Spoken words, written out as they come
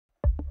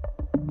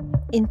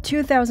In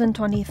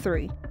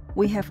 2023,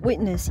 we have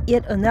witnessed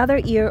yet another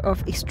year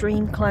of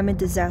extreme climate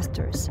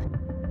disasters.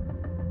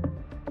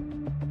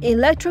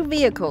 Electric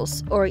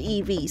vehicles, or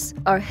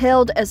EVs, are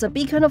hailed as a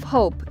beacon of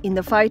hope in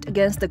the fight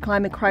against the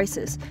climate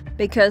crisis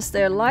because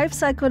their life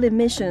cycle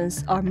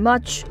emissions are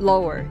much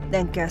lower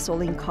than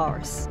gasoline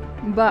cars.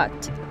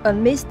 But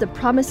amidst the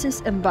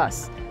promises and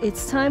buzz,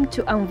 it's time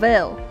to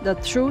unveil the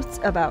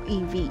truths about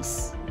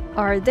EVs.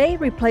 Are they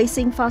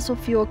replacing fossil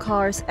fuel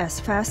cars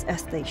as fast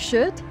as they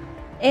should?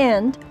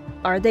 And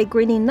are they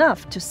green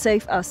enough to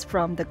save us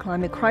from the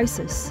climate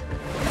crisis?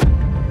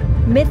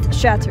 Myth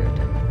shattered.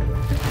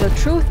 The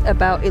truth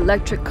about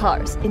electric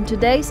cars in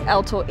today's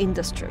auto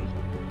industry.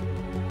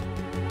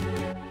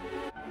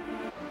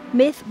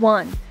 Myth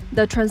 1.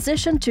 The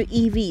transition to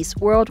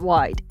EVs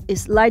worldwide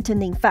is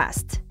lightning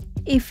fast.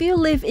 If you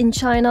live in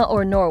China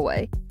or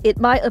Norway, it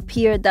might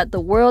appear that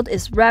the world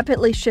is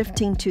rapidly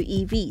shifting to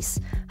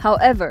EVs.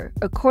 However,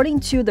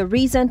 according to the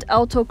recent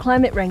Auto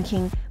Climate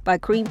Ranking by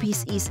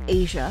Greenpeace East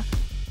Asia,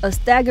 a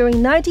staggering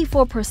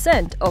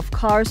 94% of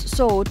cars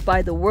sold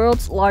by the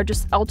world's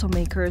largest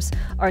automakers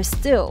are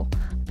still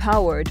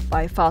powered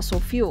by fossil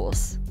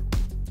fuels.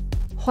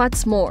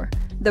 What's more,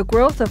 the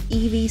growth of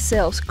EV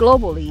sales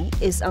globally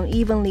is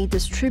unevenly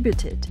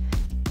distributed.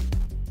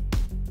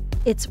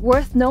 It's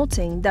worth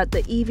noting that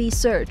the EV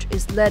surge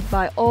is led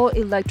by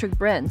all-electric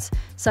brands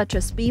such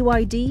as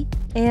BYD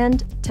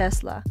and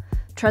Tesla.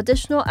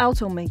 Traditional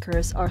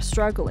automakers are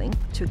struggling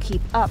to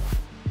keep up.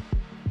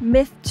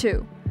 Myth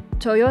 2.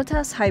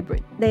 Toyota's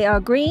hybrid. They are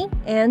green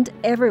and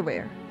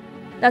everywhere.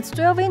 Let's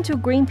delve into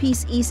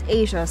Greenpeace East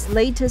Asia's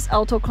latest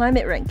Auto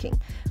Climate Ranking,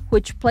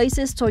 which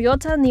places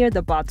Toyota near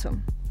the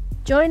bottom.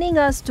 Joining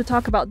us to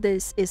talk about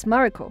this is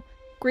Mariko,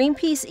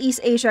 Greenpeace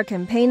East Asia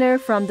campaigner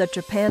from the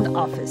Japan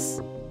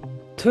office.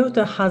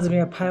 Toyota has been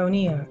a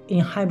pioneer in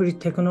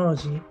hybrid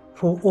technology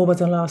for over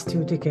the last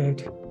 2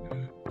 decades.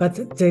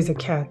 But there's a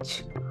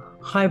catch.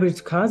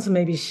 Hybrid cars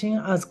may be seen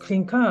as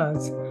clean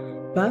cars,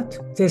 but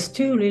they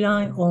still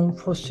rely on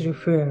fossil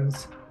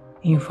fuels.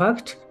 In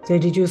fact, they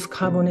reduce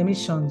carbon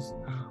emissions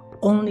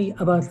only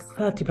about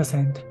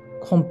 30%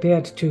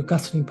 compared to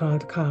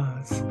gasoline-powered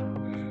cars.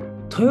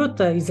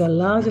 Toyota is the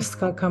largest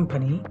car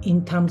company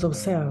in terms of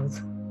sales,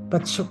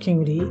 but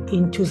shockingly,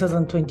 in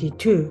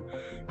 2022,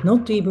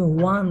 not even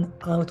 1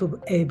 out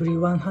of every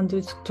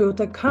 100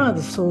 Toyota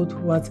cars sold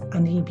was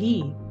an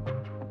EV.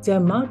 Their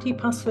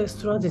multi-pathway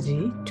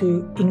strategy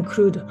to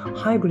include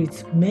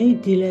hybrids may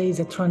delay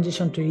the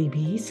transition to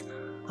EVs,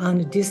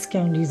 and this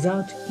can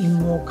result in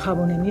more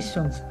carbon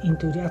emissions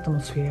into the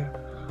atmosphere,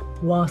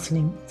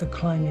 worsening the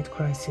climate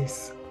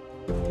crisis.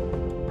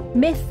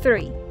 Myth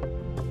 3.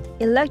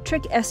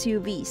 Electric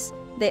SUVs.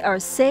 They are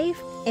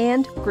safe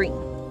and green.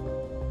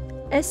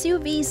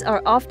 SUVs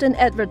are often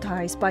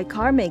advertised by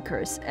car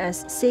makers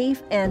as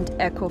safe and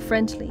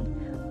eco-friendly.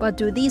 But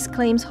do these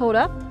claims hold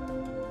up?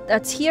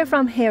 Let's hear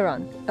from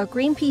Haeron, a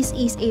Greenpeace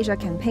East Asia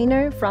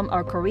campaigner from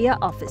our Korea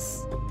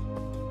office.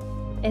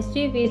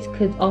 SUVs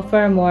could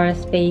offer more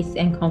space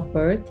and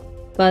comfort,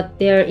 but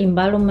their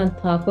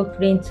environmental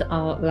footprints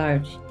are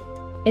large.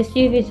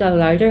 SUVs are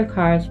larger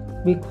cars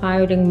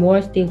requiring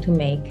more steel to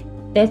make.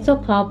 That's a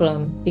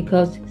problem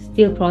because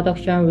steel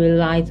production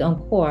relies on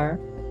coal,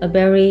 a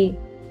very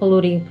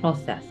polluting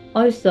process.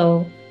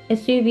 Also,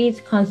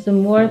 SUVs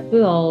consume more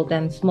fuel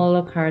than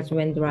smaller cars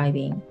when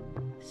driving.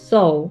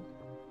 So,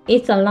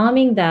 it's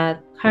alarming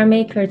that car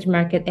makers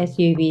market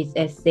SUVs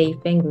as safe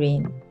and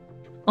green.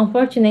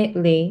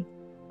 Unfortunately,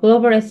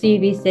 global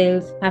SUV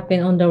sales have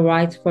been on the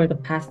rise for the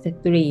past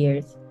 3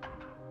 years.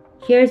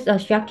 Here's a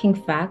shocking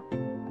fact.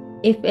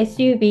 If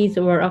SUVs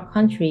were a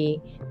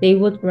country, they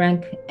would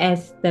rank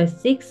as the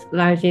 6th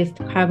largest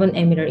carbon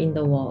emitter in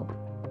the world.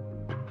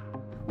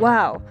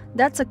 Wow,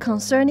 that's a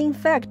concerning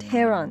fact,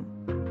 Haeron.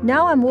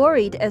 Now I'm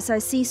worried as I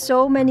see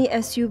so many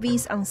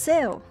SUVs on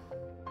sale.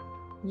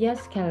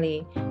 Yes,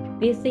 Kelly,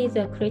 this is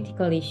a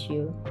critical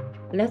issue.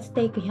 Let's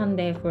take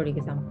Hyundai for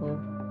example.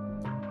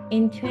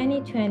 In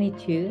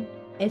 2022,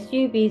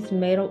 SUVs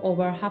made up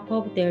over half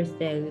of their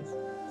sales,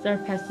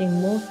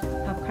 surpassing most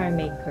top car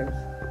makers.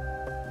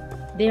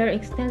 Their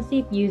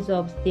extensive use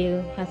of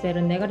steel has had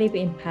a negative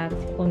impact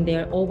on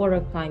their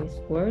overall climate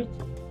scores,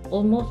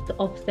 almost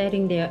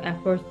offsetting their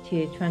efforts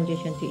to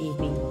transition to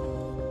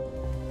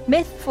EV.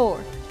 Myth 4.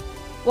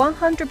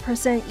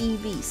 100%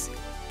 EVs,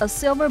 a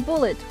silver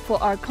bullet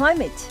for our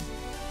climate.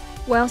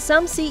 While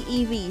some see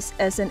EVs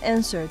as an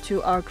answer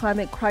to our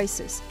climate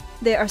crisis,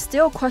 there are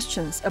still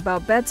questions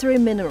about battery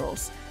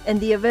minerals and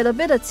the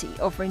availability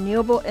of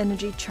renewable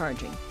energy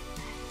charging.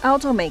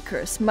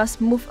 Automakers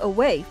must move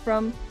away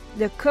from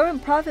the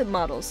current profit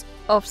models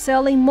of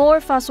selling more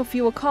fossil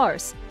fuel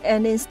cars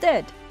and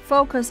instead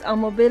focus on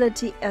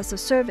mobility as a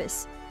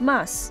service,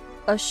 MaaS,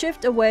 a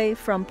shift away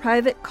from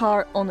private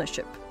car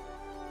ownership.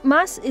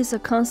 MaaS is a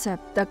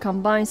concept that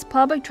combines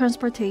public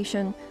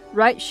transportation,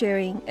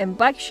 ride-sharing, and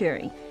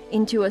bike-sharing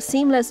into a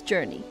seamless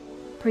journey,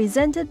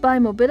 presented by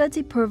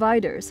mobility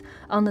providers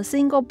on a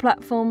single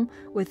platform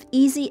with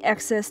easy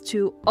access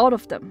to all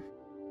of them.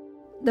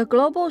 The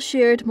global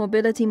shared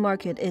mobility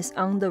market is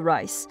on the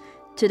rise.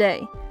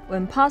 Today,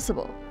 when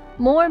possible,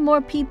 more and more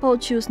people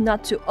choose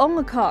not to own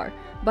a car,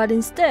 but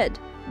instead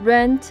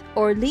rent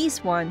or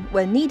lease one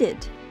when needed.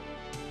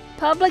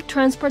 Public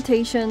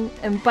transportation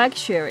and bike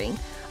sharing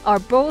are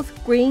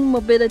both green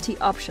mobility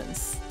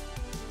options.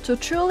 To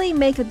truly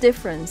make a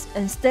difference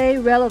and stay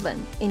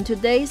relevant in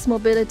today's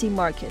mobility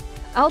market,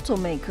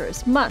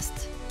 automakers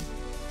must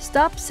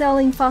stop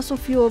selling fossil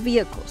fuel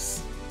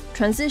vehicles,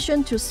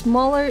 transition to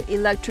smaller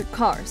electric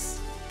cars,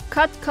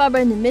 cut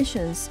carbon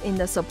emissions in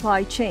the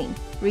supply chain,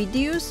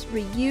 reduce,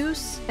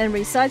 reuse, and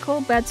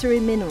recycle battery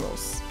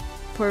minerals,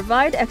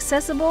 provide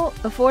accessible,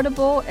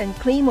 affordable, and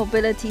clean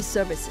mobility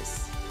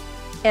services,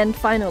 and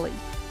finally,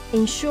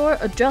 ensure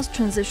a just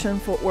transition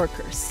for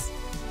workers.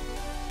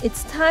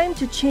 It's time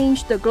to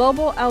change the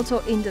global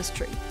auto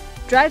industry.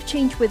 Drive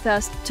change with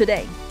us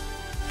today.